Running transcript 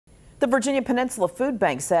The Virginia Peninsula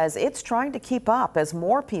Foodbank says it's trying to keep up as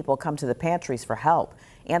more people come to the pantries for help.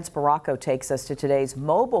 Ann Sparacco takes us to today's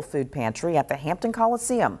mobile food pantry at the Hampton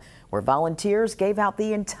Coliseum, where volunteers gave out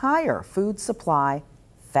the entire food supply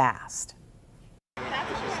fast.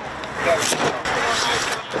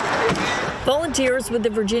 Volunteers with the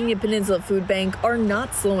Virginia Peninsula Foodbank are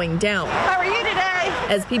not slowing down. How are you today?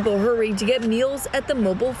 As people hurry to get meals at the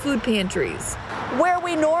mobile food pantries. Where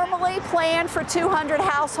we normally plan for 200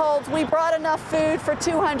 households, we brought enough food for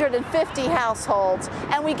 250 households,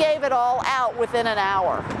 and we gave it all out within an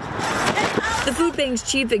hour. The food bank's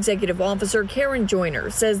chief executive officer, Karen Joyner,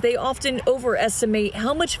 says they often overestimate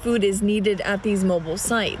how much food is needed at these mobile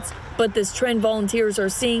sites. But this trend volunteers are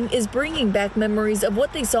seeing is bringing back memories of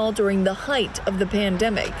what they saw during the height of the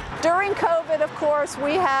pandemic. During COVID, of course,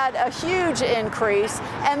 we had a huge increase,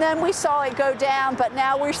 and then we saw it go down, but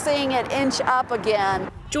now we're seeing it inch up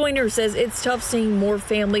again. Joyner says it's tough seeing more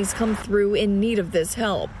families come through in need of this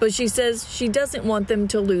help, but she says she doesn't want them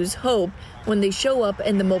to lose hope when they show up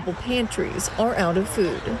and the mobile pantries are out of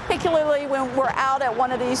food. Particularly when we're out at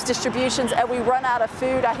one of these distributions and we run out of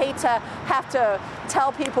food. I hate to have to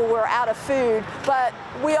tell people we're out of food, but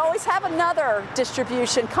we always have another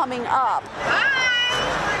distribution coming up.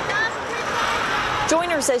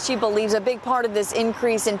 Joyner says she believes a big part of this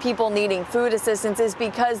increase in people needing food assistance is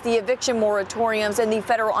because the eviction moratoriums and the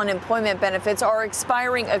federal unemployment benefits are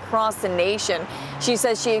expiring across the nation. She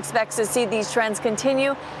says she expects to see these trends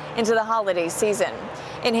continue into the holiday season.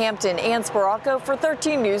 In Hampton, Ann Sparacco for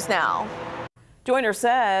 13 News Now. Joyner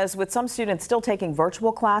says with some students still taking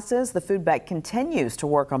virtual classes, the food bank continues to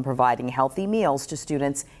work on providing healthy meals to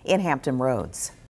students in Hampton Roads.